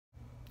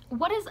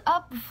What is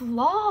up,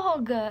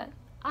 vlog?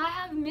 I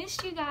have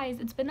missed you guys.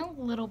 It's been a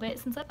little bit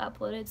since I've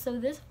uploaded, so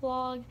this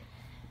vlog,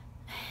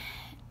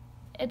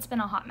 it's been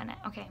a hot minute.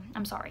 Okay,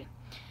 I'm sorry.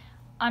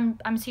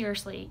 I'm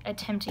seriously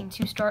attempting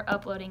to start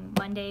uploading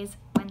Mondays,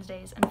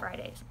 Wednesdays, and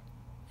Fridays.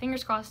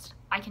 Fingers crossed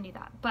I can do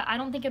that. But I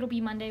don't think it'll be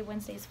Monday,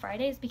 Wednesdays,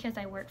 Fridays because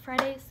I work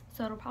Fridays,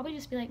 so it'll probably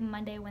just be like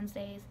Monday,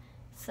 Wednesdays,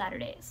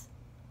 Saturdays.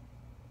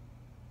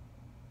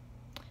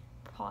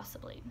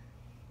 Possibly.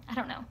 I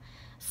don't know.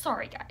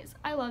 Sorry guys.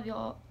 I love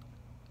y'all,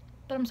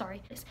 but I'm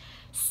sorry.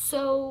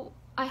 So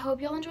I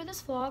hope y'all enjoy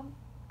this vlog.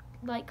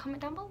 Like,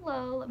 comment down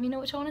below. Let me know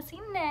what y'all want to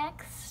see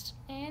next.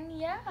 And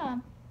yeah.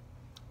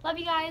 Love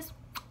you guys.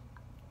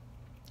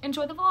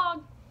 Enjoy the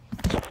vlog.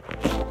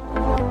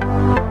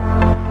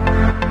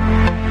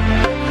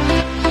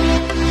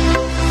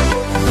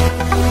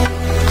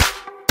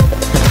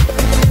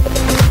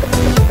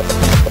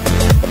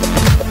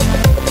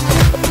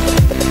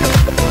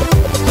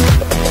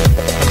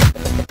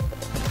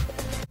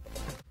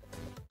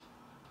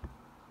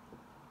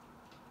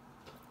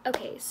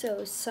 Okay,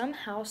 so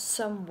somehow,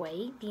 some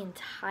way, the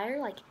entire,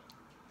 like,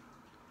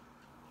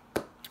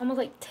 almost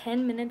like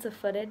 10 minutes of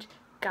footage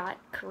got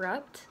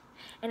corrupt,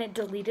 and it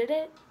deleted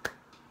it.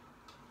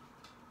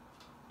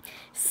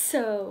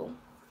 So,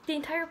 the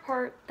entire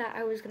part that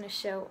I was going to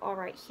show all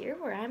right here,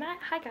 where I'm at,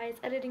 hi guys,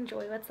 Editing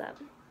Joy, what's up,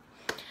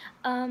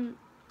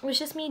 was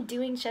just me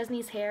doing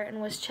Chesney's hair,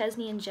 and was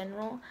Chesney in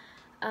general.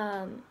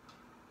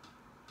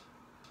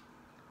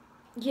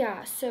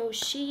 Yeah, so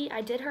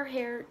I did her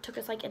hair, took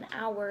us like an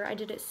hour. I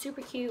did it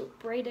super cute,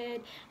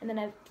 braided, and then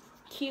a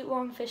cute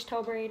long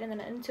fishtail braid, and then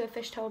into a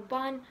fishtail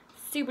bun.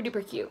 Super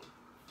duper cute.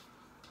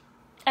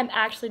 I'm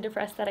actually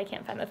depressed that I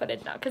can't find the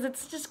footage now because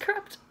it's just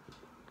corrupt.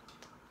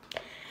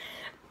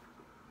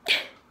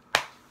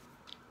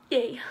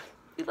 Yay,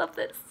 we love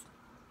this.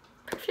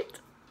 Perfect.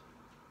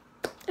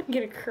 I'm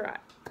gonna cry.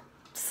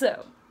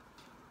 So,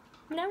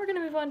 now we're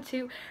gonna move on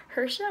to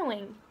her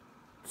showing.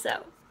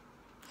 So,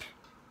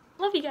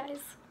 love you guys.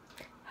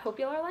 Hope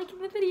y'all are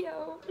liking the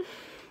video.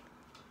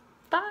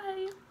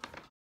 Bye.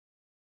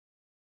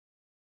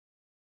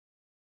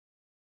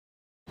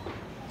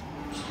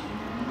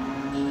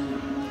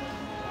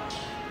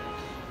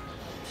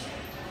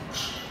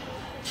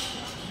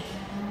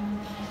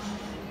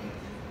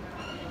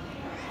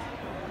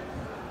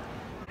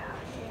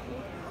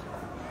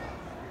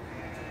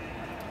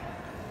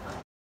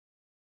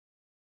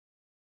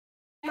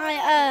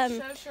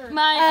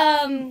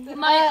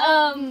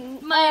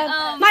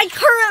 My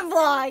current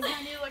vlog.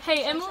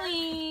 Hey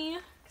Emily.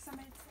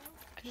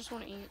 I just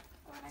want to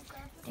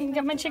eat.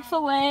 Got my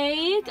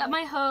Chick-fil-A, got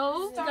my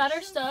hoe, got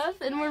our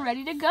stuff, and we're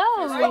ready to go.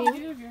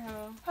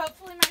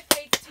 Hopefully my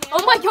fake tan.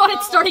 Oh my god,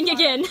 it's starting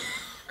again.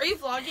 Are you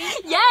vlogging?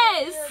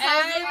 Yes.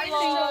 I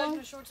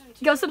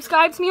vlog. Go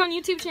subscribe to me on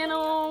YouTube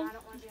channel.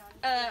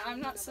 I'm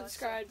not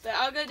subscribed, but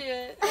I'll go do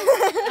it.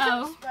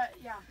 Oh. But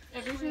yeah.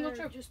 Every single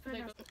trip.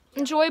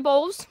 Joy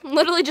Bowls.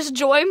 Literally just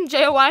Joy,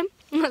 J-O-Y,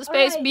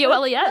 space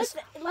B-O-L-E-S.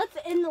 Let's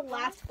end the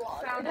last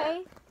vlog,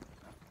 okay?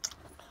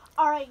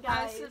 Alright,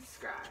 guys.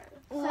 Subscribe.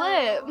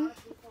 Lit.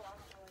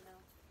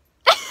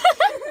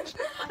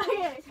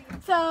 Okay,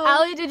 so...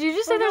 Allie, did you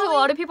just say there's a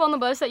lot of people on the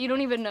bus that you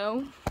don't even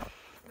know?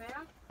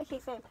 Okay,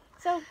 so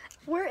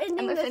we're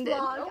ending this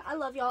vlog. Nope. I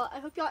love y'all. I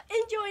hope y'all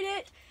enjoyed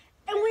it.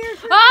 And we're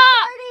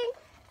starting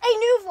a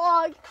new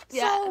vlog.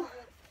 Yeah. So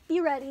be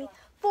ready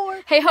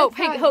for Hey Hope,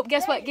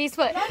 guess what? Vlogging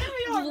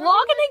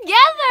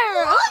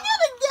together! Vlogging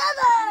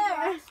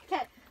together!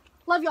 Okay.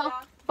 Love y'all.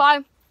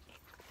 Bye.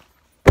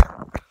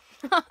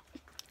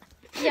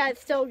 Yeah,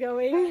 it's still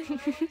going.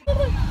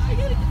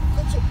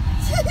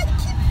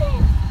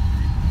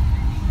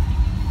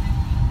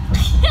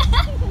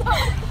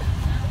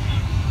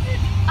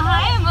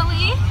 Hi,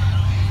 Emily.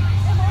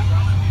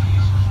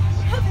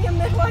 Having a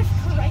midlife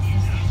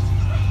crisis.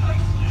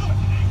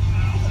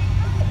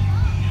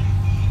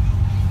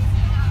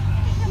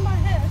 In my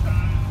head.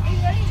 Are you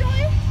ready,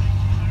 Joy?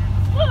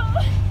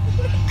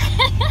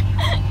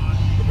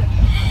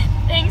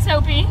 Thanks,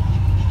 Hopi.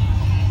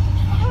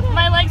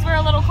 My legs were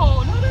a little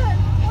cold.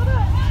 Hold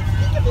on.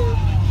 Peekaboo.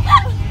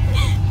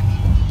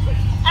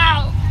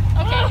 Ow.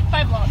 Okay,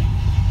 bye vlog.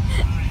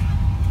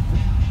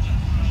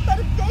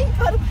 Bada bing,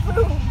 bada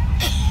boom.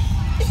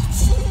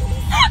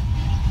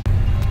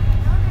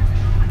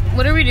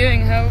 What are we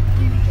doing, Hope?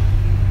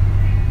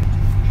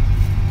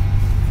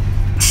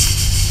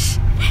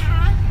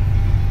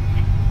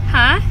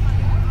 Huh?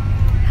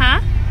 Huh?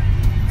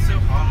 So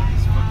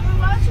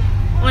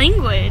hot.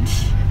 Language.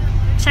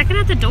 Check it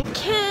at the door.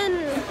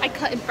 I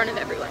cut in front of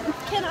everyone.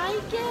 Can I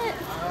get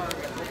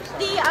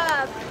the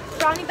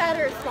brownie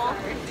batter small?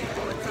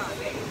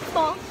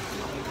 Small?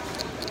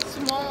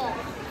 Small.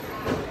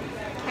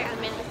 Okay, a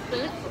mini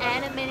spoon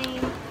and a mini...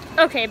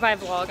 Okay, bye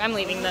vlog. I'm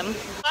leaving them.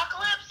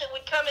 Apocalypse, it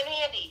would come in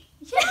handy.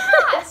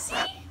 Yeah, see?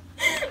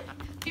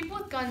 People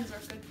with guns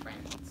are good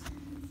friends.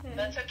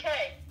 That's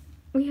okay.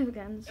 We have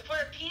guns. If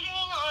we're repeating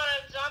on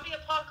a zombie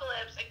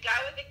apocalypse, a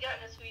guy with a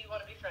gun is who you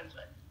want to be friends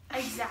with.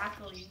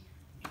 Exactly.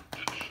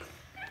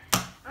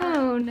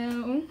 Oh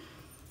no.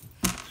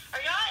 Are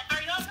y'all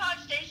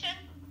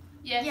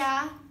Yes.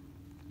 Yeah.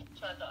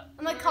 That's what I thought.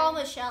 I'm gonna call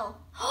Michelle.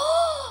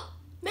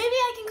 Maybe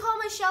I can call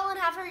Michelle and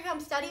have her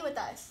come study with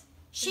us.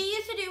 She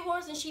used to do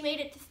horse and she made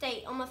it to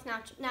state almost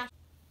natural.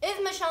 Is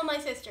Michelle my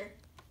sister?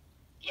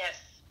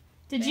 Yes.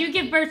 Did you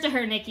give birth to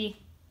her, Nikki?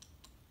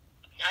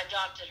 I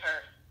adopted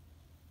her.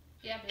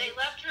 Yeah, They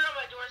left her on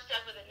my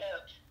doorstep with a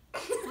note.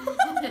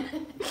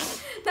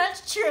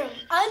 That's true.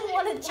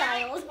 Unwanted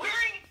child.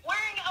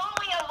 Wearing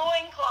only a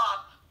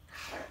loincloth.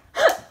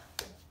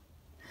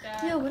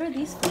 Yo, what are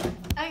these for?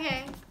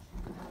 Okay.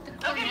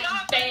 Okay,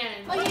 dog.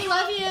 Banned. Okay,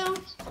 love you.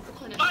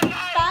 Bye,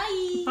 guys.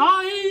 Bye.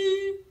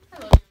 Bye.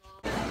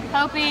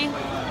 Hopi.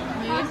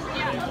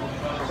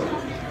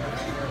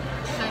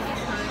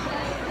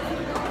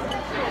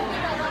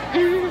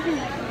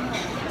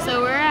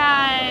 So we're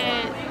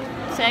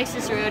at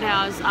Texas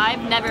Roadhouse.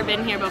 I've never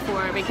been here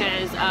before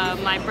because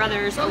my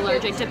brother's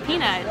allergic to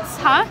peanuts.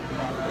 Huh?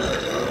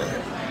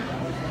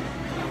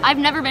 I've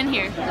never been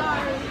here.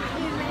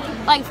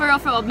 Like for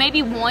real,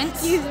 maybe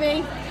once. Excuse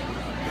me.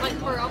 Like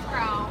for a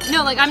crowd.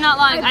 No, like I'm not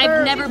lying.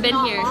 I've never been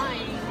Not here.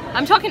 lying.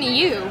 I'm talking to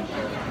you.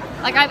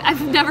 Like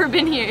I've never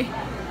been here.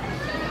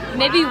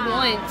 Maybe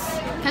once.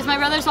 Because my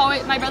brother's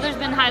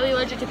been highly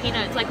allergic to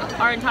peanuts like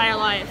our entire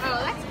life.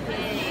 Oh, that's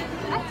big.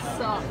 That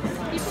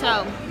sucks.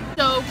 So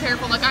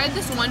Careful. Like I had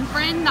this one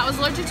friend that was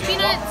allergic to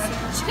peanuts.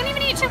 She couldn't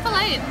even eat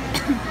Chick-fil-A.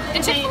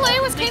 And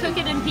Chick-fil-A they cook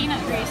it in peanut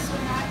grease.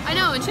 I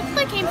know, and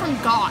Chick-fil-A came from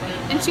God,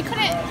 and she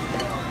couldn't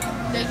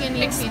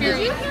experience. Did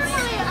you hear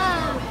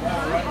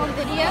my on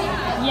video?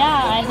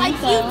 Yeah, I think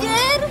so. You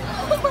did?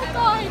 Oh my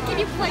god, can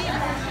you play it?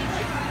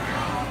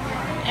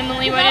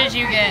 Emily, what did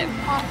you get?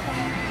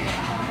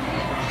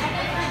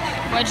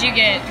 What'd you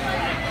get?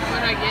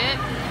 What I get?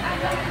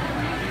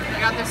 I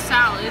got this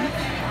salad,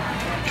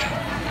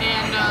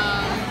 and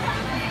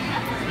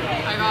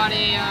I got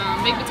a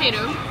baked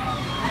potato,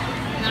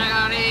 and then I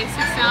got a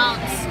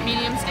 6-ounce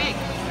medium steak,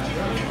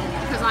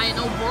 because I ain't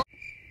no broke.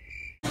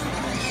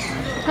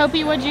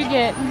 Hopi, what'd you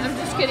get? I'm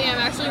just kidding, I'm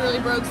actually really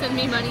broke, send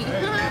me money.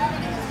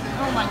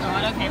 Oh my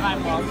god, okay, my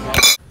fault.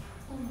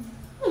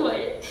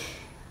 What?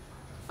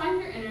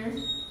 Find your inner.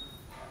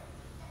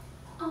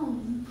 Oh.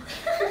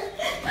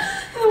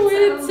 The way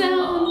it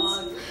sounds.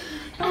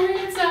 The way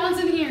it sounds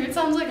in here, it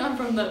sounds like I'm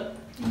from the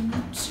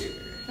future.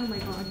 Oh my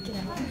god, get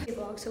out. Okay,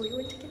 vlog, so we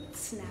went to get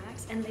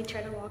snacks and they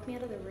tried to lock me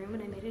out of the room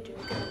and I made a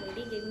joke and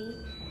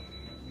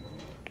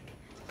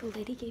the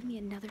lady gave me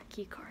another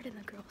key card and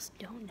the girls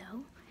don't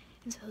know.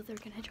 And so they're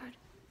gonna try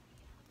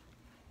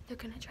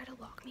to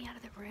lock me out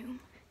of the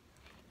room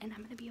and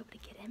I'm gonna be able to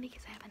get in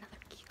because I have another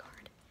key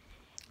card.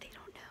 They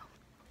don't know.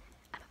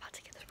 I'm about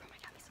to get this room. I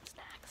got me some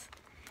snacks.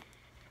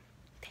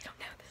 They don't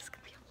know. This is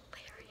gonna be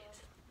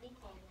hilarious.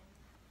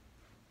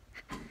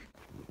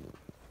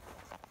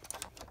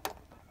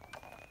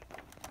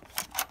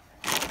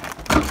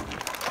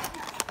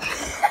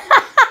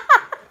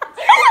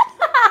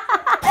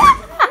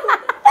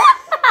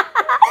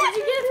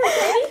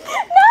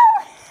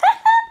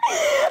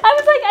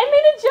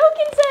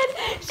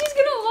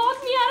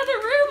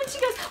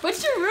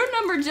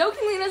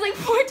 Jokingly, and I was like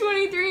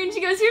 423, and she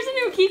goes, "Here's a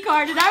new key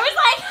card," and I was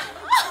like,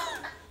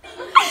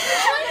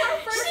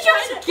 she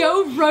goes,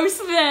 "Go roast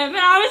them," and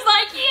I was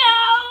like,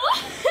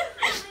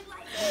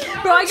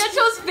 "Yo, bro, I got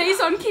y'all's face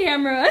on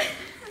camera.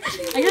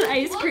 I got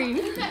ice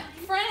cream."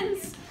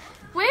 Friends.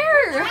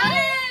 Where?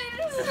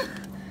 Friends.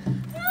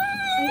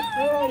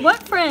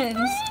 What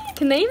friends?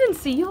 Can they even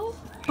see y'all?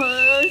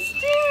 Bust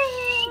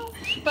down,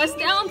 bust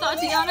down,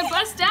 Tatiana,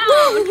 bust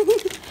down.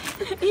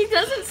 He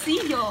doesn't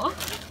see y'all.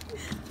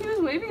 He was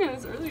waving at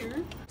us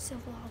earlier. So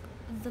vlog,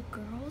 the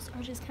girls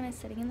are just kind of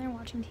sitting in there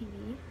watching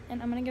TV,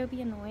 and I'm gonna go be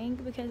annoying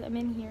because I'm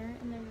in here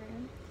in their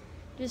room,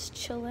 just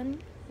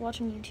chilling,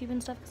 watching YouTube and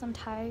stuff because I'm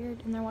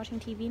tired, and they're watching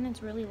TV and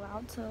it's really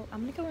loud. So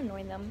I'm gonna go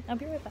annoy them. I'll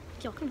be right back.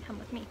 Y'all can come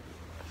with me.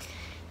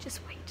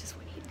 Just wait, just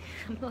wait.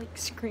 I'm gonna like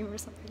scream or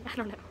something. I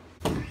don't know.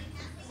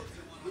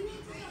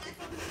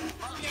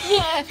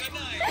 Yeah.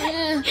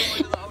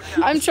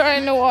 I'm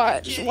trying to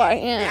watch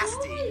YN.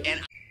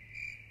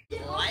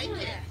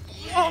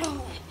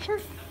 Oh, her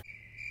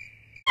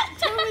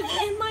tongue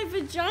was in my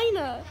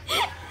vagina.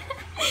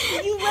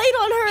 You laid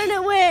on her and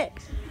it went.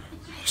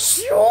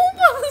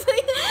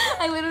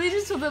 I literally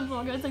just told them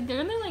vlog. I was like,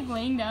 they're like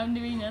laying down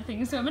doing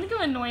nothing, so I'm gonna go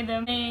annoy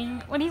them.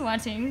 What are you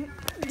watching?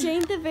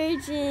 Jane the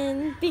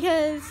Virgin,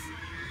 because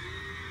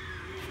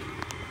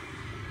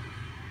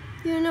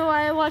you know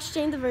why I watched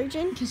Jane the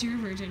Virgin? Because you're a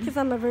virgin. Because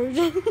I'm a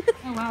virgin.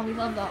 Oh wow, we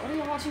love that. What are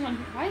you watching on?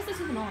 Why is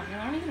this even on?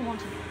 I don't even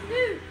watch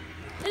it.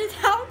 It is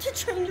How to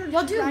Train Your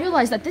Y'all do Dragon.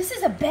 realize that this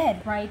is a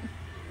bed, right?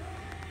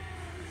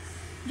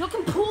 Y'all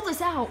can pull this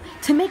out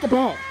to make a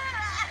bed.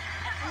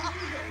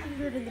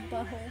 You heard in the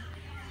butthole.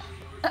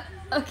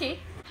 Okay.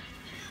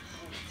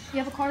 You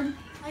have a card?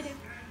 I do.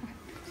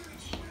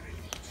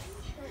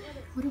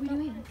 What are we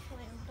doing?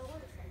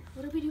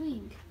 What are we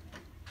doing?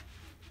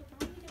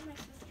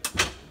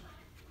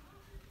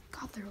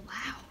 God, they're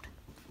loud.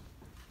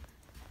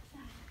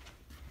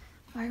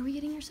 Why are we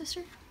getting your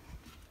sister?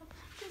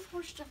 Just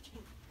horse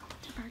judging.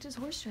 To practice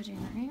horse judging,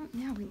 right?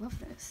 Yeah, we love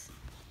this.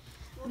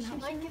 I'm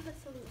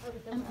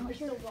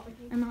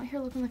out here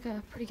looking like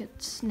a pretty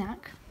good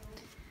snack.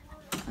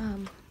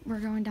 We're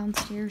going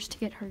downstairs to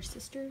get her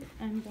sister.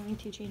 I'm going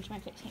to change my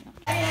face. Hang on.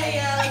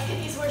 Let's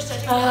get these horse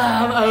judging.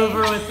 I'm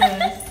over with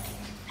this.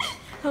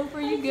 Hope,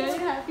 are you good?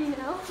 Happy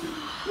now?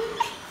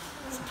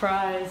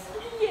 Surprise.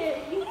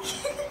 Yay.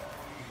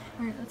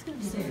 Alright, let's go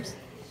upstairs.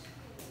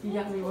 You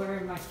got me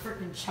wearing my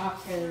freaking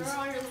chakras.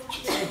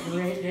 It's a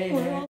great day,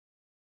 man.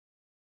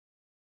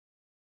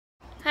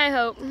 Hi,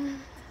 Hope.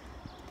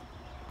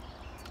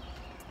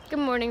 Good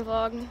morning,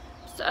 vlog.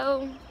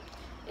 So,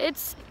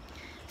 it's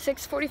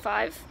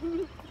 6:45.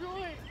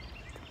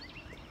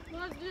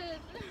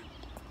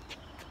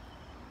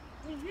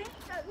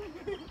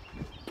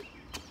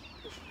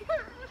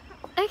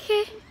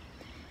 Okay.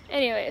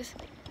 Anyways,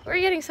 we're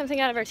getting something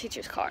out of our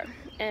teacher's car,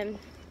 and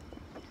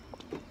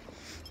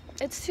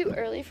it's too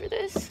early for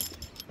this.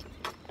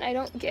 I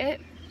don't get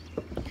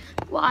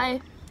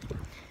why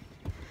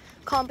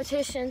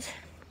competitions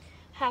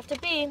have to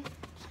be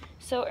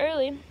so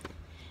early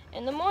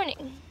in the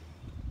morning.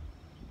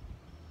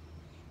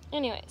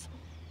 Anyways,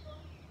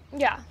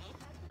 yeah.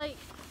 Like,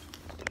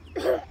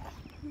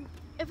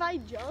 if I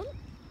jump,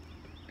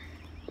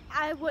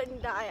 I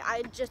wouldn't die.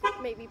 I'd just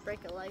maybe break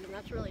a leg, and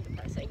that's really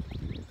depressing.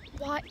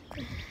 Why?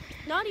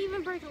 Not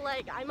even break a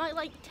leg. I might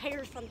like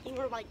tear something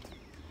or like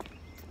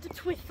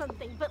twist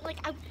something, but like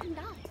I wouldn't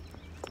die.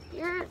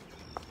 You're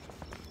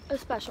a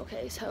special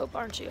case, Hope,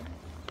 aren't you?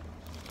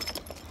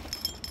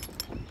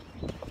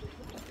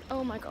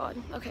 Oh my god.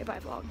 Okay, bye,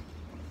 vlog.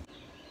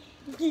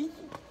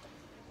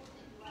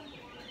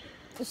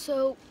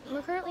 So,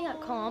 we're currently at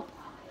comp.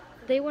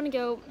 They want to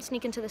go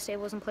sneak into the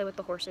stables and play with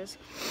the horses.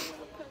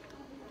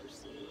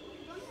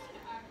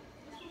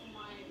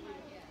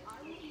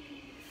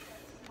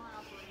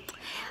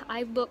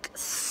 I look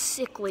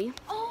sickly.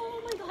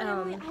 Oh my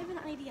god, wait, I have an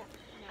idea.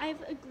 I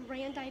have a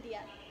grand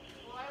idea.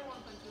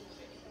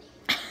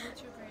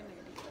 What's your grand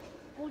idea?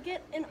 We'll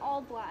get in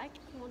all black,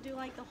 and we'll do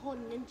like the whole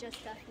ninja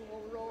stuff, and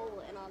we'll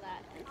roll and all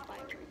that, and fly.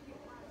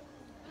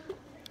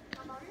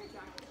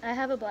 I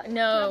have a black. Can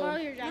I borrow No.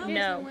 your jacket?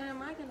 No. When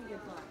am I gonna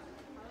get black?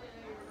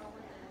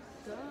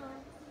 Duh.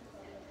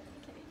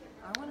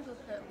 I wanna go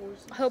pet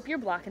horses. Hope you're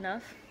black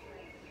enough.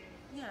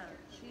 Yeah,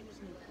 she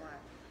just needs black.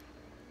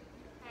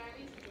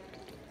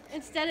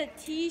 Instead of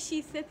tea,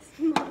 she sips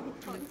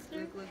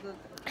monster. Look.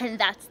 And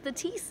that's the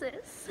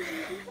thesis.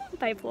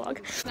 Bye,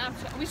 vlog.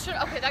 Snapchat. We should.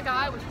 Okay, that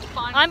guy was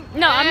fun. I'm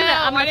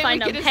gonna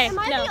find him. Hey, Am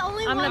I no, the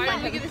only I'm one gonna Why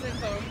find did we him. get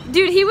his info?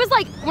 Dude, he was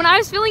like, when I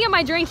was filling up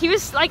my drink, he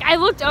was like, I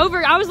looked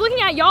over, I was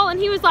looking at y'all, and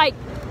he was like,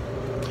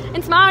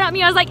 and smiled at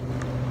me. I was like,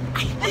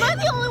 Am I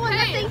the only one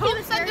that Hey, thinks he Hope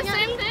was said staring the at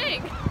same me?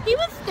 thing. He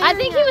was staring I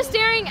think he at was me.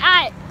 staring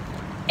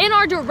in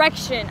our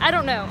direction. I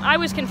don't know. I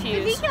was He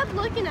confused. kept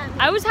looking at me.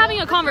 I was having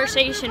a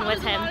conversation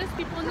with The him. hottest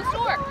people in the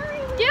store.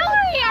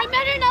 Gilly, I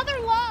met another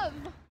love.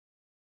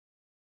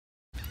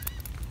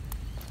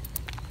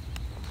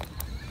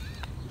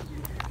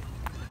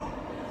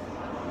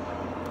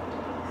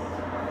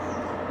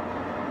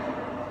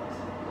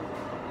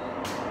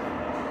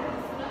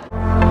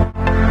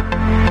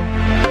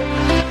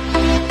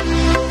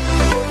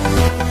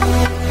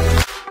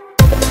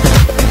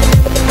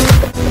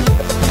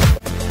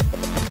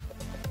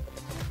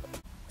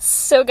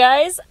 So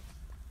guys,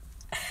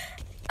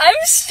 I'm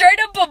straight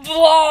up a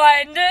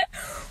blonde.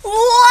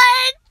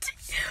 What?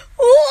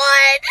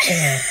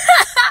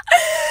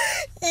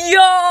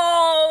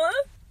 Y'all,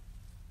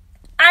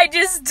 I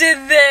just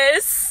did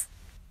this.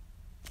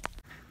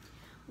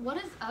 What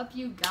is up,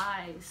 you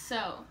guys?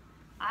 So,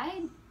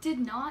 I did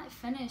not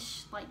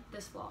finish like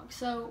this vlog.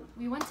 So,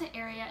 we went to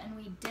area and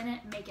we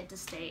didn't make it to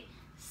state,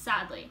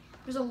 sadly.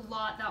 There's a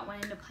lot that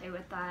went into play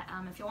with that.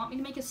 If you want me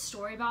to make a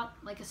story about,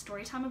 like a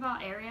story time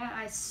about area,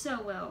 I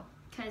so will,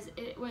 because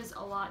it was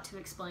a lot to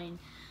explain.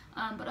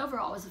 But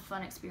overall, it was a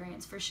fun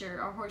experience for sure.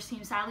 Our horse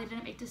team sadly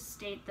didn't make the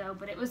state though,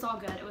 but it was all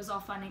good. It was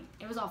all fun.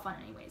 It was all fun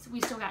anyways.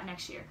 We still got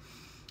next year.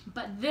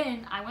 But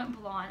then I went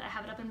blonde. I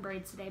have it up in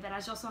braids today, but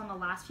as y'all saw in the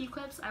last few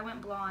clips, I went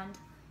blonde,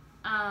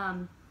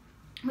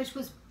 which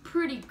was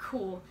pretty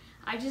cool.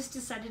 I just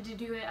decided to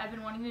do it. I've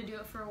been wanting to do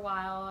it for a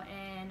while,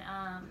 and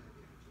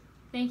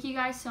thank you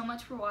guys so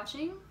much for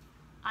watching.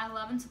 I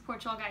love and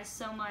support y'all guys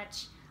so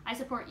much. I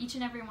support each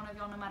and every one of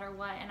y'all no matter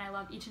what, and I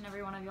love each and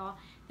every one of y'all.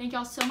 Thank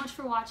y'all so much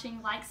for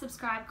watching. Like,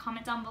 subscribe,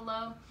 comment down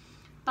below.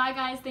 Bye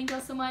guys, thank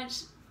y'all so much.